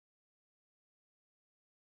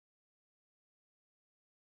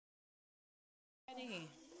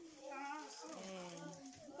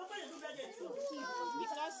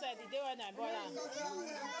Because the day when I bought them, the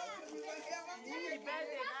birthday that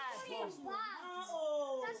I bought.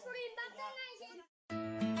 That's for him.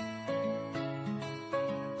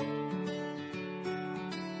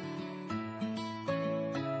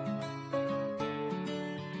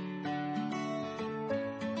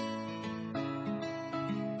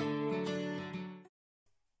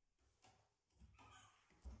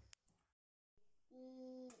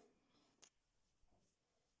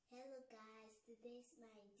 Hello guys, today's my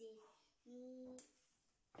day.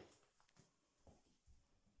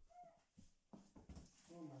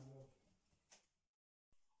 Oh my God.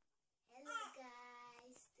 Hello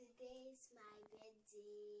guys, today's my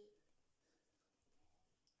birthday.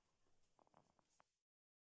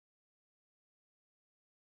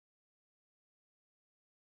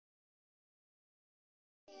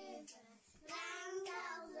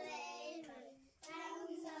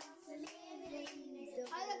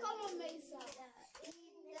 Olha como mesa.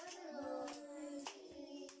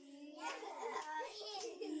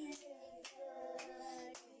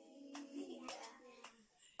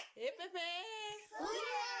 Hey, Pepe!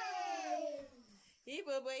 Hooray! Hip,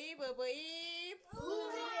 hip, hip, hip, hip!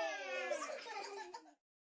 Hooray!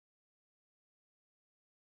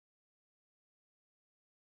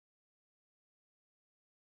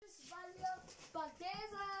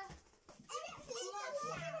 Badeza.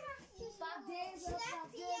 Badeza,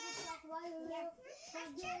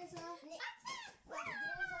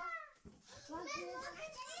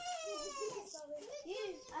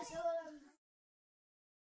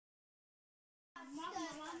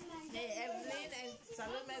 Hey, Evelyn and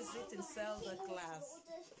Salome zit in dezelfde klas.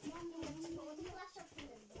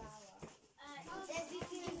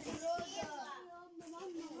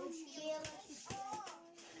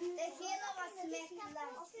 De gele was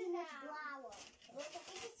met blauwe.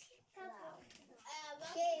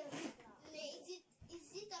 Geel. Nee, je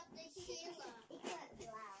zit op de gele. Ik had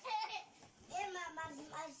blauw.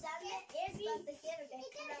 Maar Salme eerst was de gele bij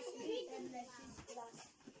klas en de klas.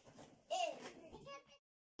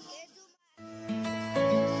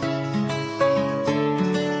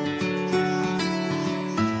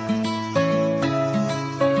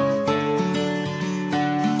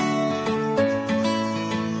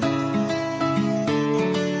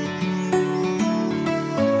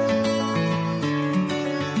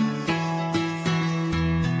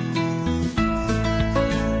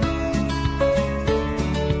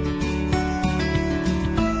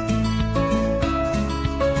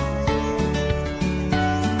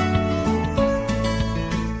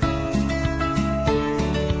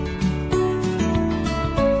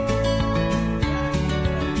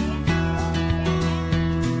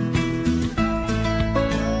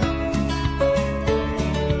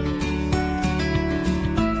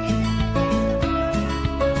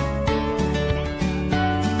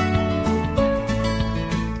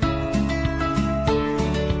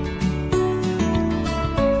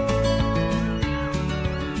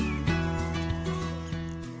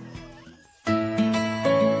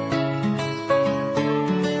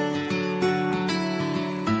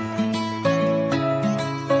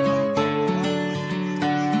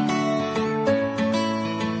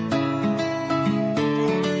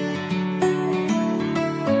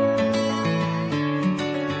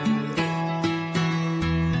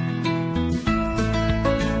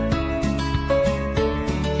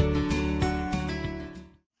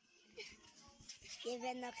 Je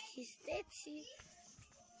bent nog justitie.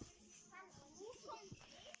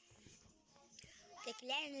 De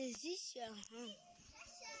kleine zusje.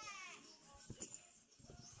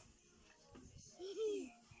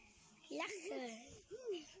 Lachen.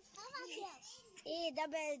 Hé, dat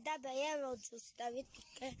ben jij wel, Jos. Dat weet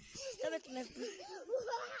ik. Dat weet mijn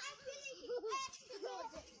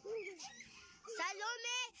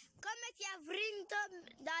Salome, kom met je vrienden.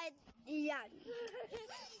 Jan.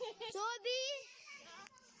 Toby,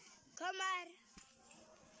 kom maar.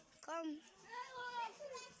 Kom.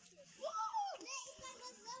 Nee, ik ben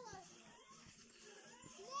dat zelf.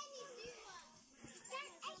 Nee, niet nu. Kan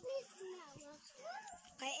echt niet snel.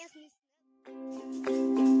 Kan je echt niet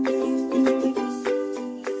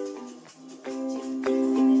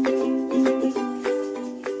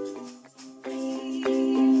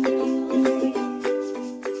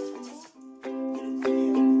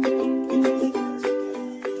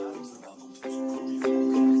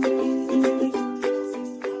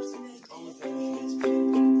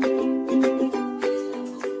Thank you.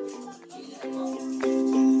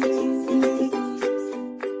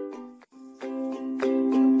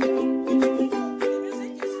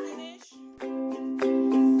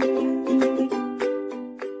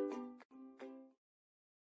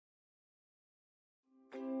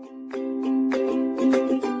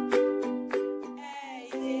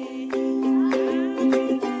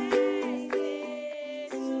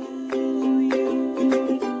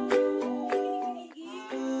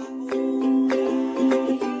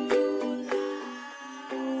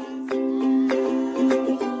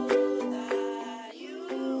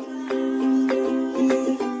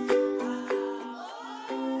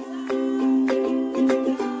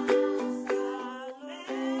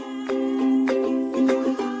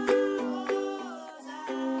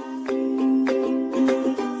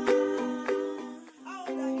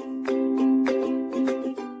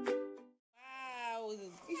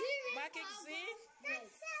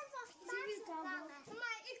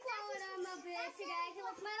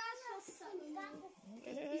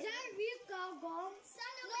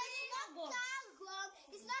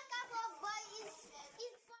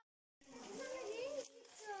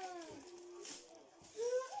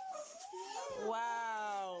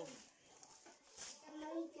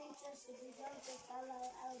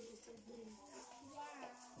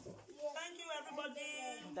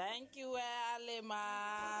 Thank you, Alima.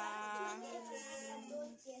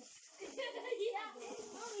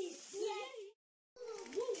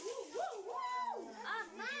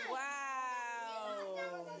 Wow.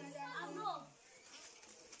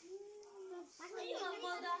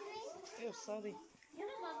 Oh, sorry.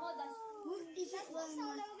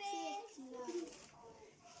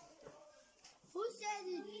 Who said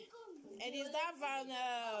it? And is that van?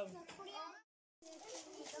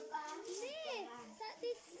 Nee, dat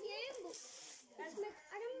is helemaal. Dat is met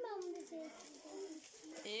armbanden zitten.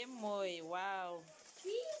 Hey, mooi. Wow.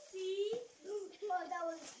 Oh, that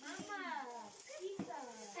was Mama.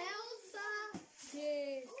 Elsa.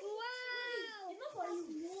 Yes. Wow.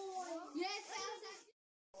 Yes, Elsa.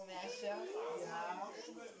 Mexe, ja.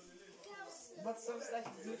 Wat soms dat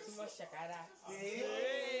je doet, toen was je cara.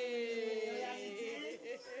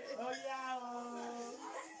 Oh ja, oh.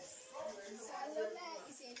 Salome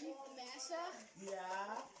is een lieve meisje.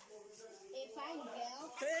 Ja. Een fijn girl.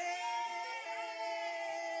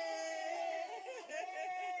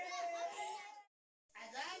 I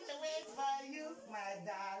like to wait for you, my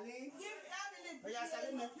darling. Oh yeah,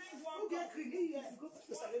 Salome. Who get clean here? Go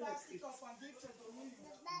to Salome Street.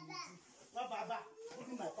 No, Baba. Give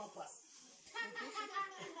me my pampers.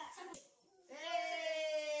 Hey!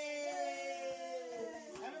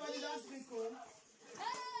 Everybody don't drink, oh.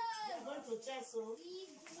 You're going to church, so.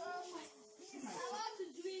 I want to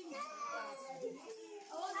drink.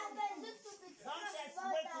 Don't church,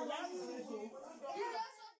 wait till last drink, oh.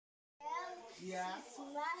 Yeah.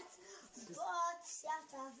 Smart, but she has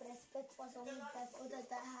to have respect for someone that's older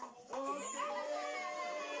than her.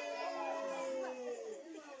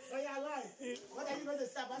 Oh yeah, right. What are you going to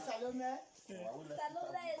say about Salome?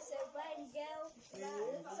 Salome is a fine girl.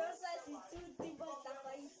 Sometimes she's too deep, but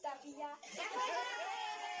tapia.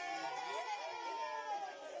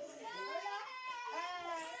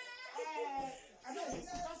 I know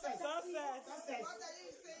it's sunset. Sunset. Sunset.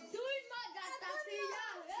 Doe maar dat tapia.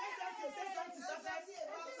 Say something, sunset.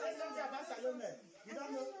 Say something about Salome. You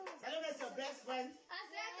don't know? Salome is your best friend.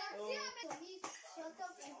 Shut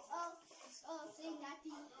up and all saying that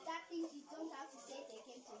thing you don't have to say they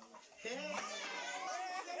came to me. Hey.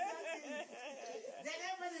 Then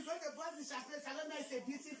everybody go to bust the champagne. Salome is a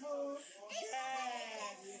beautiful.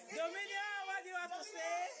 Dominion, what do you have to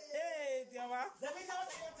say? Hey, Diama. Dominion, what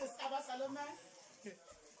do you have to say about Salome?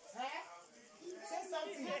 Huh? Say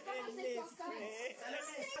something. Salome is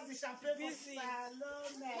the champagne for Busy.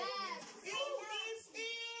 Salome.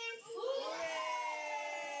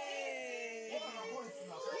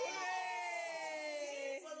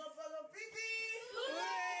 Follow, follow, baby.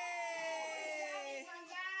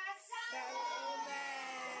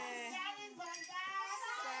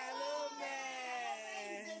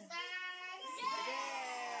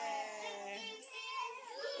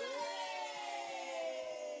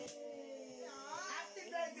 Happy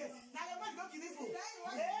birthday. Now the one go beautiful.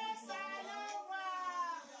 Hey, Saloma.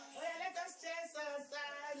 Oh yeah, let us cheers on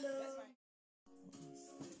Saloma.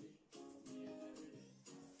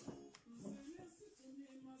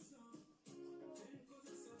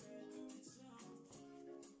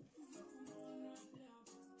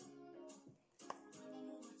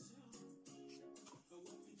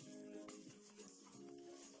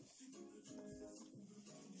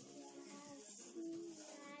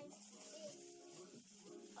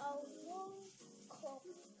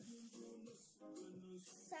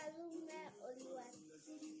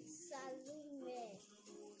 Salome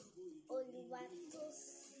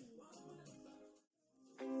Oluwatosin.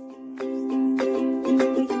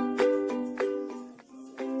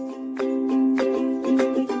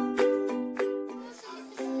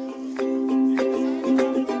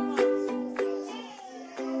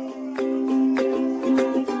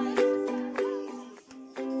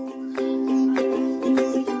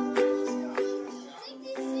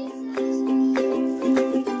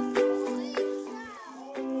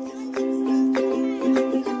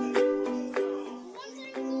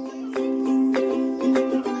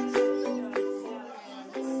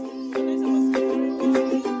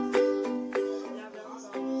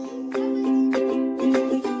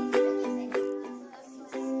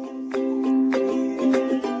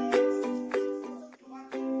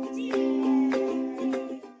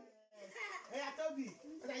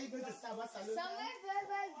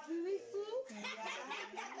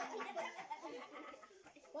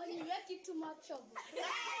 But you make it too much trouble.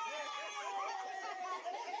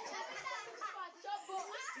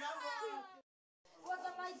 What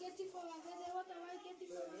am I getting for my birthday? What am I getting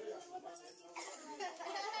for my birthday? What am I getting for my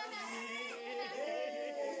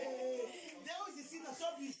There was the scene of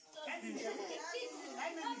Toby.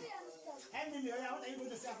 Emily, what are you going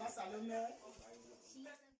to say about Salome?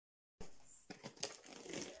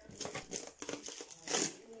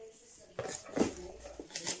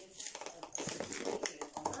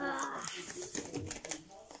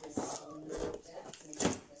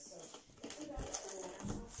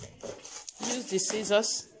 Use the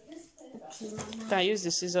scissors. Can use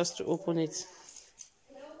the scissors to open it.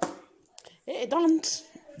 Hey, don't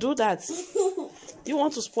do that. You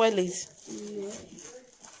want to spoil it?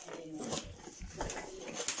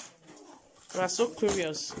 You are so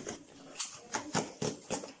curious.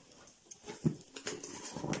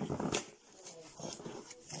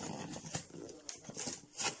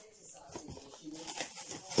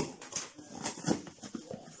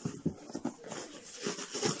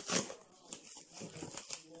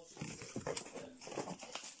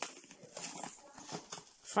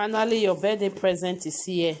 Finally, your birthday present is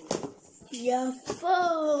here. Your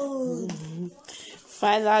phone.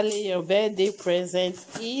 Finally, your birthday present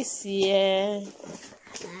is here.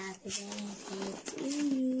 Happy birthday to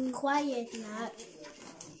you. Quiet now.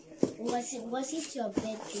 Was it your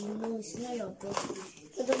birthday? No, it's not your birthday.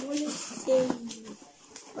 But the one is saying you.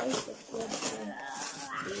 Why is the birthday?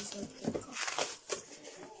 It's okay.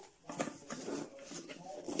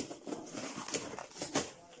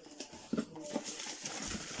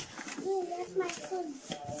 That's my phone.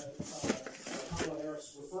 Kamala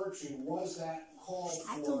Harris referred to was that call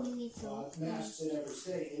for masks in every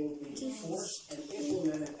state. It would be enforced and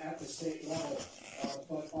implemented at the state level.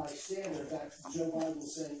 But by standard, that Joe Biden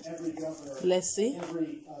was saying every governor, Let's see.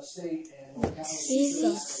 every state and locality.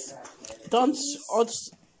 Jesus. Don't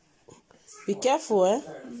be careful, eh?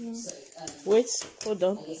 Wait, hold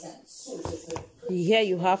on. Here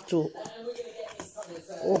you have to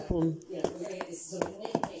open. We're going to get this sort of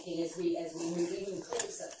nitpicking as we move even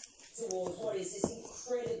closer towards what is this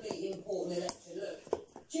incredibly important election. Look,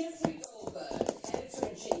 Jeffrey Goldberg,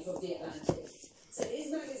 editor-in-chief of The Atlantic, said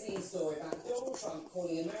his magazine story about Donald Trump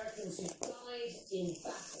calling Americans who died in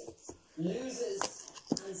battle losers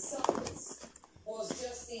and suckers was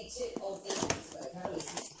just the tip of the iceberg. Have a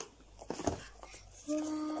listen.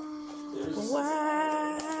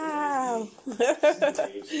 Wow.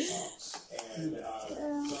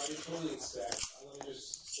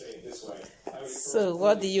 So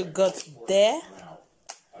what do you got there?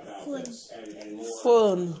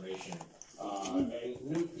 Phone.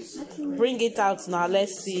 Bring it out now.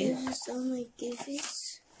 Let's see. This is all my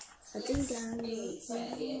gifts. I think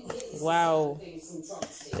I'm. Wow.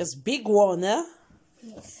 It's big one, eh?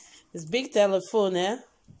 Yes. It's big telephone, eh?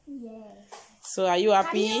 Yes. So are you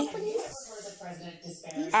happy?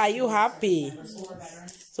 Are you happy?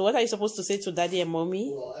 So what are you supposed to say to daddy and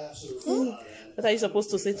mommy? What are you supposed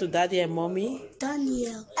to say to daddy and mommy?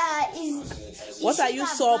 Daniel. What are you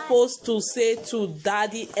supposed to say to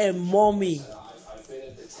daddy and mommy?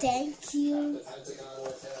 Thank you.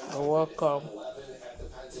 You're welcome.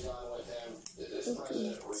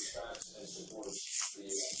 Okay.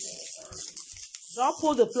 Don't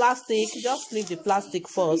pull the plastic. Just leave the plastic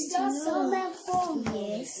first. That's on my phone.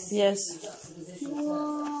 Yes. Yes.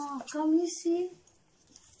 Wow. Can you see?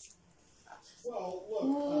 Well, look,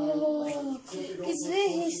 Whoa.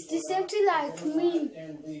 It's the same thing like me.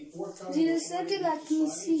 and the forthcoming It's the same thing like me.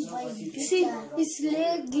 See, it's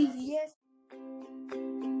leggy. Yes.